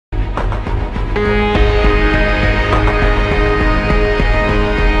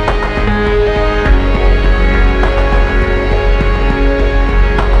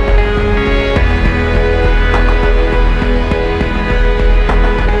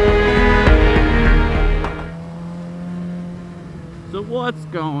What's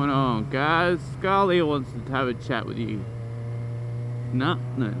going on, guys? Scarly wants to have a chat with you. No,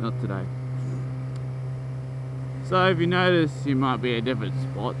 not today. So if you notice, you might be a different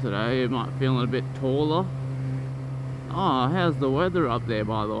spot today. You might feel a bit taller. Oh, how's the weather up there,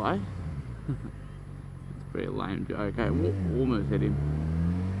 by the way? It's a pretty lame joke. Okay, almost hit him.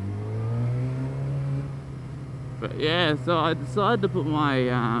 But yeah, so I decided to put my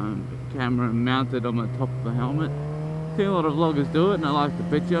camera mounted on the top of the helmet. I think a lot of vloggers do it, and I like the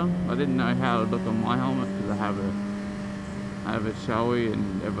picture. I didn't know how it would look on my helmet because I have a showy,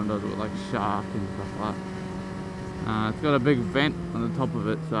 and everyone does it with like shark and stuff like that. It's got a big vent on the top of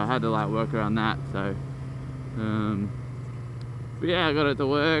it, so I had to like work around that. So, but yeah, I got it to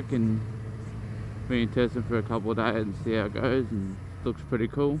work and been testing for a couple of days and see how it goes, and it looks pretty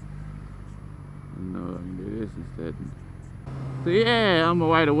cool. No, I can do this instead. So yeah, on my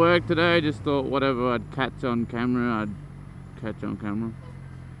way to work today, just thought whatever I'd catch on camera, I'd catch on camera.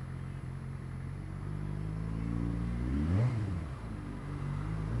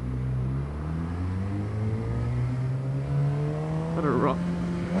 What a rock.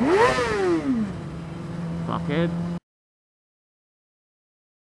 Fuckhead.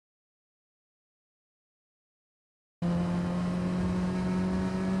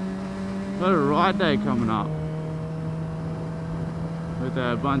 Got a ride day coming up with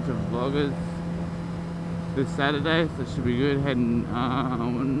a bunch of vloggers this Saturday, so it should be good. Heading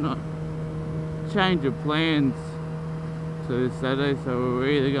change of plans to this Saturday, so we're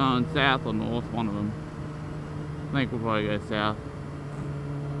either going south or north, one of them. I think we'll probably go south.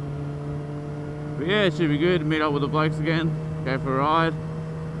 But yeah, it should be good to meet up with the blokes again, go for a ride.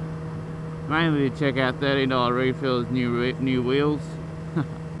 Mainly to check out $13 refills, new wheels.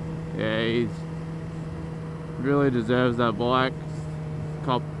 Yeah, he's really deserves that bike.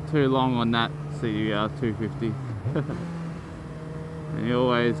 Copped too long on that CDR 250. And he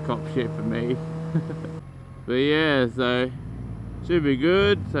always cop shit for me. But yeah, so should be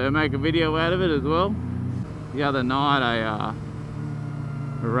good. So make a video out of it as well. The other night I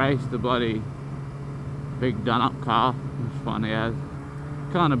raced the bloody big done-up car. It was funny as.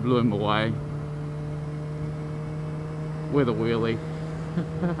 Kind of blew him away with a wheelie.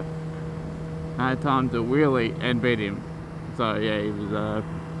 I had time to wheelie and beat him. So yeah, he was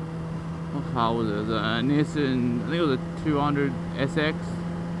what car was it? It was a Nissan, I think it was a 200 SX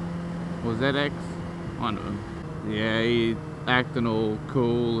or ZX, one of them. Yeah, he acting all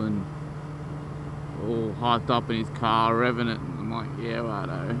cool and all hyped up in his car, revving it. And I'm like, yeah,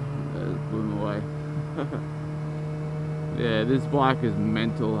 righto. That blew him away. Yeah, this bike is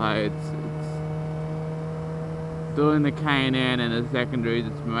mental. Hey, it's doing the K&N and the secondaries.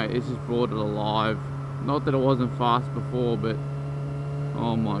 It's just brought it alive. Not that it wasn't fast before, but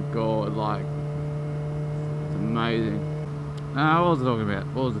oh my god, like it's amazing. What was I talking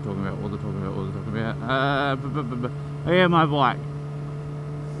about? Yeah, my bike.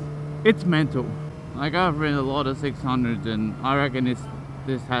 It's mental. Like, I've ridden a lot of 600s, and I reckon this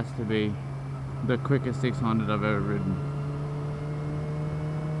has to be the quickest 600 I've ever ridden.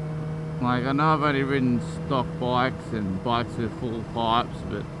 Like, I know I've only ridden stock bikes and bikes with full pipes,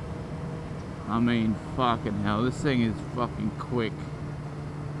 but I mean, fucking hell, this thing is fucking quick.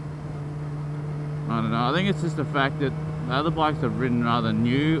 I don't know, I think it's just the fact that the other bikes I've ridden are rather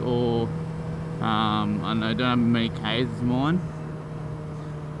new, or I don't know, don't have many Ks as mine.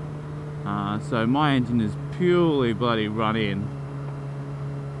 So my engine is purely bloody run in,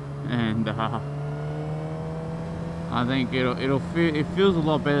 and I think it feels a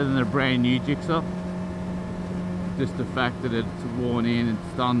lot better than a brand new GSXR. Just the fact that it's worn in,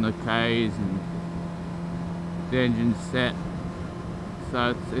 it's done the Ks and the engine's set.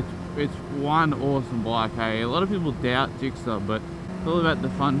 So it's one awesome bike. Hey, a lot of people doubt GSXR, but it's all about the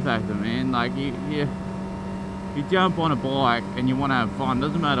fun factor, man. Like you jump on a bike and you want to have fun.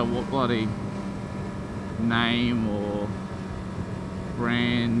 Doesn't matter what bloody name or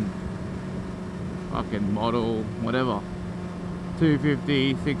brand, fucking model, whatever.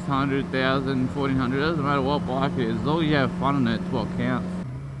 250, 600, 1000, 1400, doesn't matter what bike it is, as long as you have fun on it, it's what counts.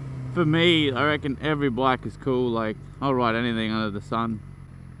 For me, I reckon every bike is cool. Like, I'll ride anything under the sun.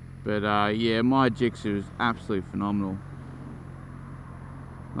 But yeah, my GSXR is absolutely phenomenal.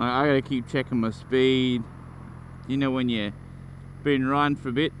 Like, I gotta keep checking my speed. You know, when you've been riding for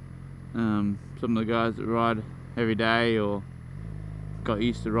a bit, some of the guys that ride every day or got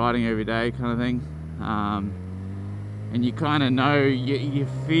used to riding every day kind of thing, and you kind of know, you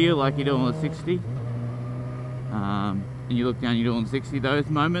feel like you're doing a 60, and you look down, you're doing 60, those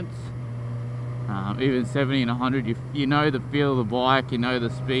moments, even 70 and 100, you know the feel of the bike, you know the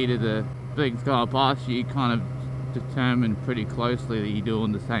speed of the things going past you, you kind of determine pretty closely that you're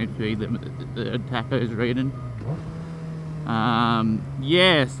doing the same speed limit that the tacho's reading.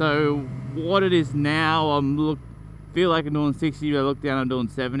 Yeah, so what it is now, feel like I'm doing 60, but I look down, I'm doing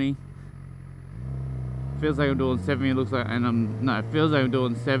 70. Feels like I'm doing 70, it looks like, it feels like I'm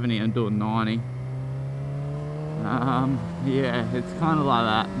doing 70, I'm doing 90. Yeah, it's kind of like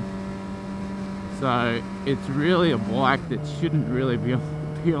that. So it's really a bike that shouldn't really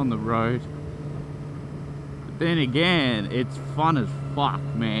be on the road. But then again, it's fun as fuck,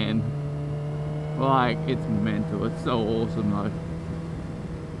 man. Like, it's mental. It's so awesome though.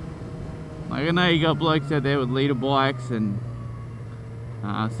 Like, I know you got blokes out there with leader bikes and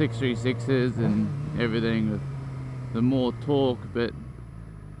 636s and everything with the more torque, but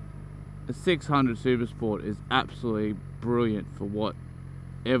a 600 Super Sport is absolutely brilliant for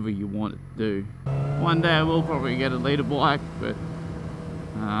whatever you want it to do. One day I will probably get a leader bike, but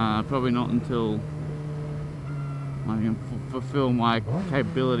probably not until I can fulfill my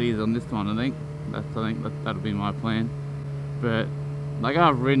capabilities on this one. I think that'll be my plan. But like,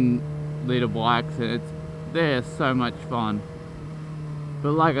 I've ridden leader bikes and they're so much fun.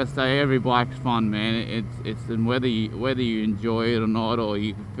 But like I say, every bike's fun, man. It's whether you enjoy it or not, or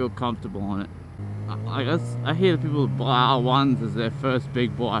you feel comfortable on it. I hear the people that buy R1s as their first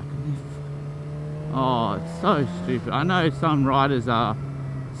big bike. Oh, it's so stupid. I know some riders are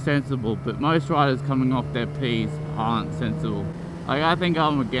sensible, but most riders coming off their Ps aren't sensible. Like, I think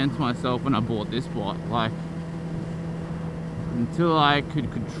I'm against myself when I bought this bike. Like, until I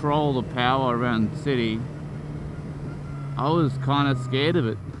could control the power around the city, I was kind of scared of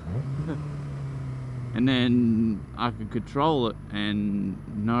it. And then I could control it and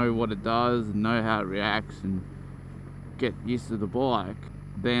know what it does and know how it reacts and get used to the bike.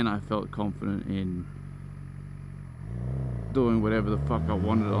 Then I felt confident in doing whatever the fuck I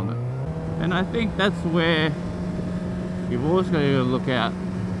wanted on it. And I think that's where you've also got to look out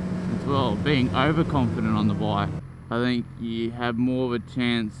as well, being overconfident on the bike. I think you have more of a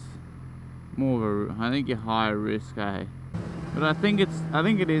chance, I think you're higher risk, eh? But I think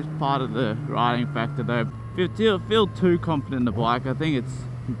it is part of the riding factor though. If you feel too confident in the bike, I think it's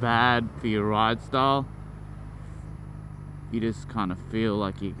bad for your ride style. You just kind of feel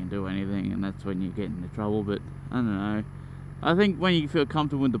like you can do anything, and that's when you get into trouble. But I don't know. I think when you feel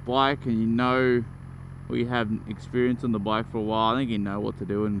comfortable with the bike and you know, or you have experience on the bike for a while, I think you know what to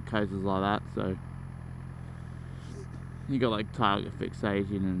do in cases like that. So you got like target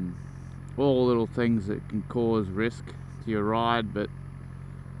fixation and all little things that can cause risk to your ride. But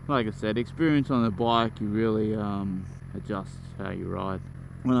like I said, experience on the bike, you really adjust how you ride.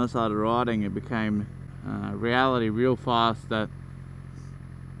 When I started riding, it became reality real fast that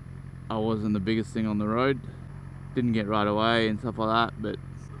I wasn't the biggest thing on the road. Didn't get right away and stuff like that, but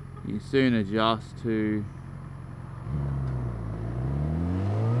you soon adjust to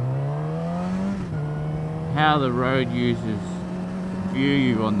how the road users view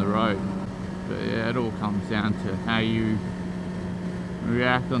you on the road. But yeah, it all comes down to how you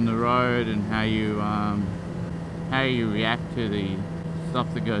react on the road and how you react to the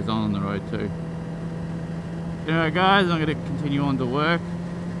stuff that goes on the road too. Anyway guys, I'm going to continue on to work.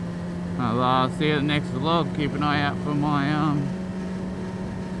 I'll see you at the next vlog. Keep an eye out for my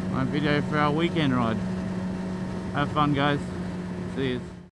my video for our weekend ride. Have fun guys. See you.